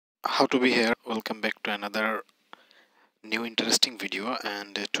How to be here. Welcome back to another new interesting video,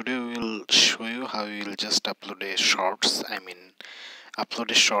 and today we will show you how you will just upload a shorts.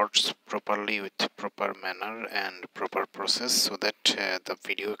 Upload a shorts properly with proper manner and proper process so that the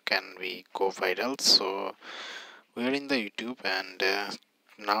video can be go viral. So we are in the YouTube, and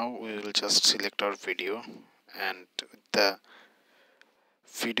now we will just select our video, and with the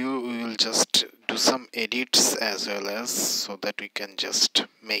video we will just do some edits as well as so that we can just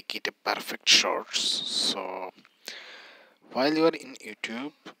make it a perfect shorts. So while you are in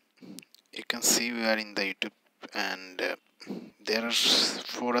YouTube, you can see we are in the YouTube, and there are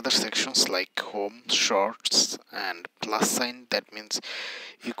four other sections like home, shorts, and plus sign. That means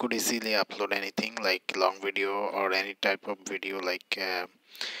you could easily upload anything like long video or any type of video like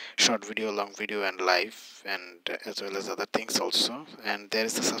short video, long video, and live, and as well as other things also. And there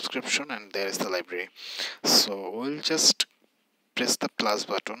is the subscription and there is the library. So we'll just press the plus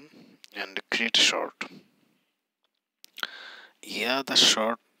button and create a short. Yeah, the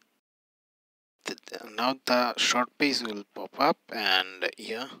short now the short page will pop up, and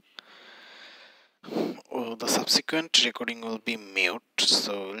yeah, the subsequent recording will be mute,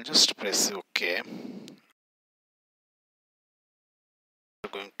 so we'll just press OK.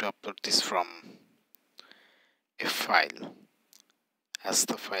 We're going to upload this from a file, as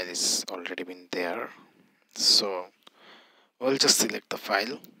the file is already been there. So we'll just select the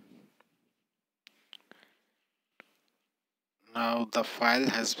file. Now the file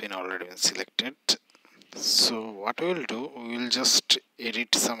has been already been selected. So what we will do, we will just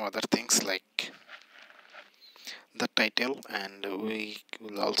edit some other things like the title, and we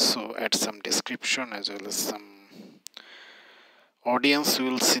will also add some description as well as some audience we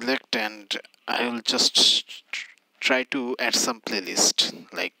will select, and I will just try to add some playlist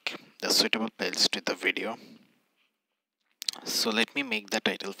like the suitable playlist to the video. So let me make the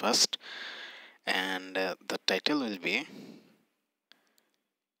title first, and the title will be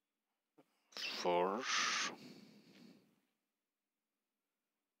for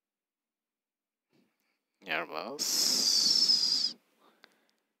Airbus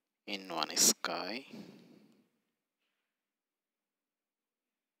in one sky.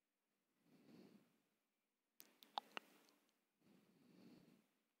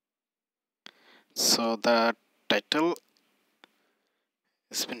 So the title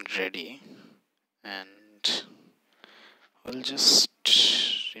has been ready, and we'll just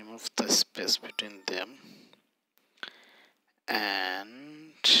remove the space between them,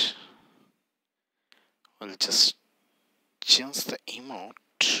 and we'll just change the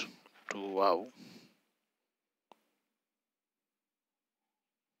emote to wow.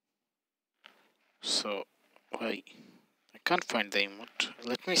 So why I can't find the emote?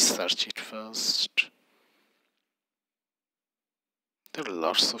 Let me search it first. There are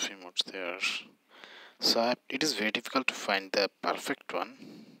lots of emotes there, so it is very difficult to find the perfect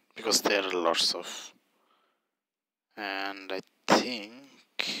one because there are lots of, and I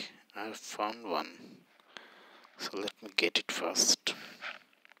think I found one. So let me get it first.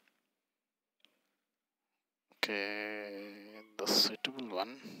 Okay, the suitable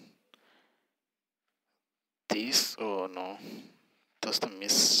one. This, oh no, that's the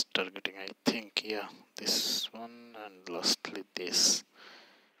mistargeting, I think. Yeah, this one, and lastly this.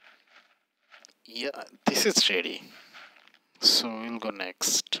 Yeah, this is ready. So we'll go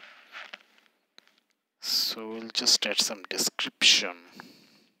next. So we'll just add some description.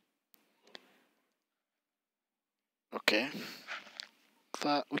 Okay,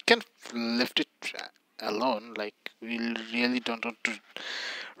 we can left it alone, like we really don't want to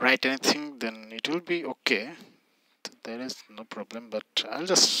write anything, then it will be okay. There is no problem, but I'll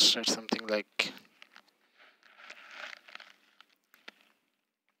just write something like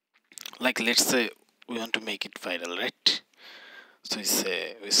let's say we want to make it viral, right? So we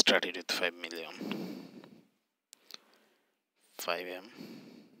say we started with 5 million, 5M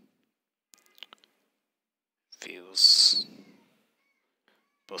views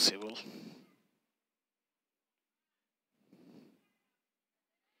possible.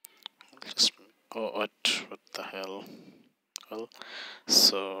 Just what the hell? Well,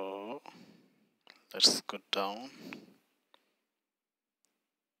 so let's go down.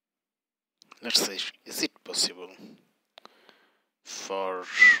 Let's say, is it possible for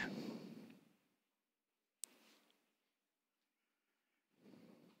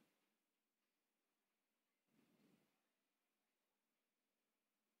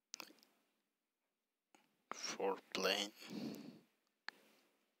plane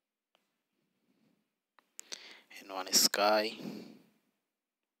in one sky?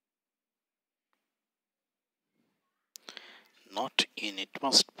 Not in, it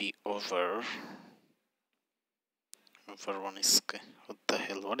must be over. Over one sky. What the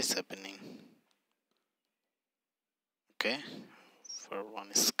hell? What is happening? Okay, for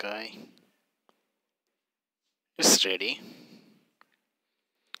one sky. It's ready.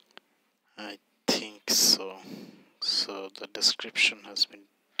 I think so. So the description has been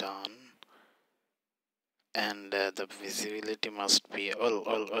done, and the visibility must be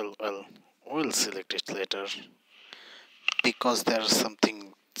we'll select it later, because there are some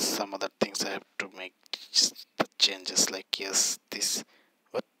other things I have to make the changes, like yes, this,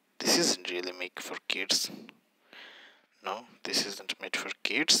 what, this isn't really made for kids. No, this isn't made for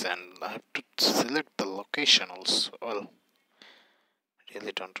kids, and I have to select the location also. Well,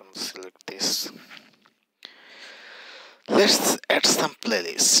 really don't want to select this. Let's add some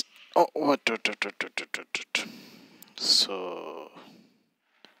playlist. Oh, what? So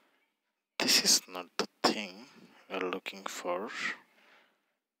this is not the thing we're looking for.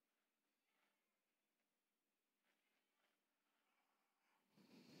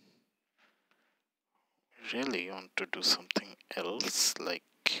 Really want to do something else, like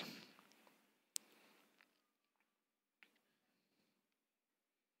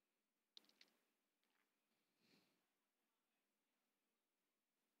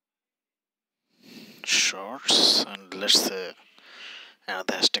shorts, and let's say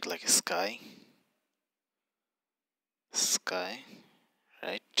another hashtag like sky,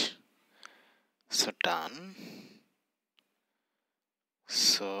 right? So done.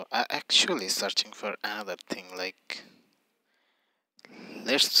 So I actually searching for another thing, like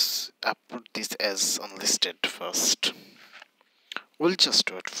let's upload this as unlisted first. We'll just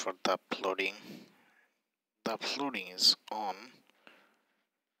wait for the uploading. The uploading is on.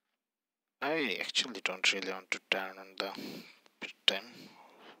 I actually don't really want to turn on the bedtime.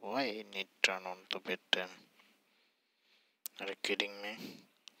 Why I need turn on the bedtime? Are you kidding me?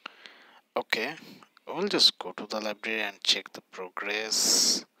 Okay, we'll just go to the library and check the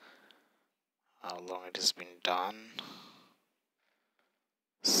progress, how long it has been done.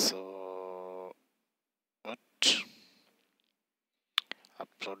 So what?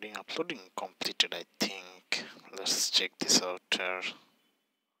 Uploading completed, I think. Let's check this out here.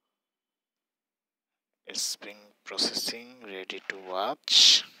 It's been processing, ready to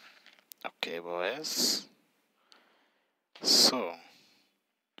watch. Okay, boys. So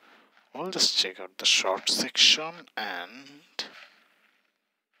we'll just check out the short section, and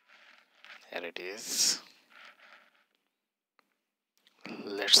here it is.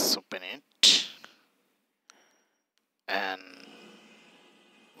 Let's open it, and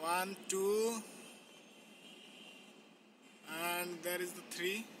 1 2 and there is the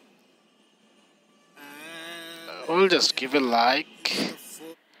 3 and we'll just give a like. the 4.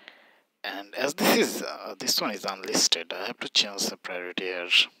 And as this one is unlisted, I have to change the priority here,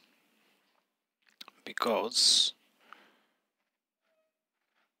 because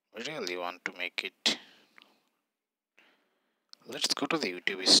we really want to make it. Let's go to the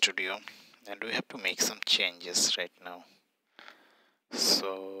YouTube studio, and we have to make some changes right now.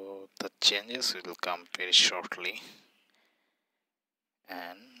 So the changes will come very shortly,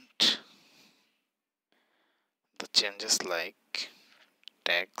 and the changes like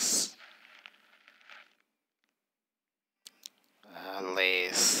tags,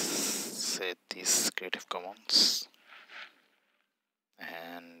 let's say this Creative Commons,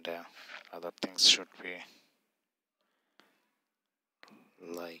 and other things should be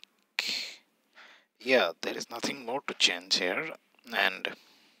like, yeah, there is nothing more to change here, and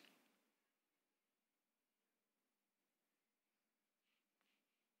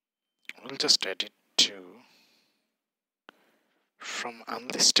we'll just edit to from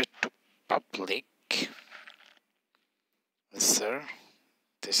unlisted to public. Yes, sir,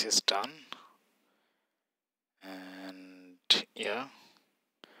 this is done, and yeah,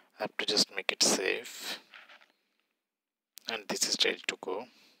 I have to just make it safe, and this is ready to go.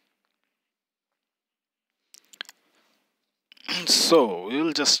 So we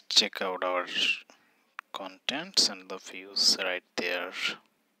will just check out our contents and the views right there.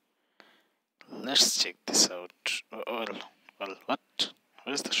 Let's check this out. What?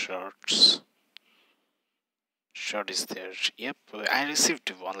 Where's the shorts? Short is there. Yep, I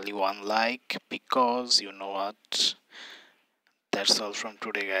received only one like, because you know what? That's all from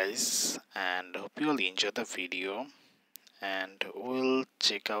today, guys, and hope you all enjoy the video, and we'll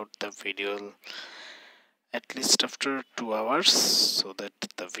check out the video at least after 2 hours, so that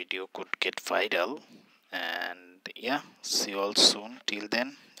the video could get viral. And yeah, see you all soon. Till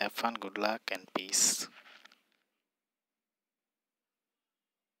then, have fun, good luck, and peace.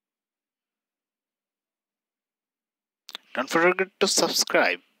 Don't forget to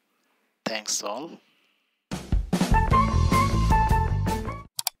subscribe. Thanks all.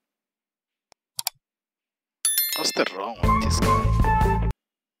 What's the wrong with this guy?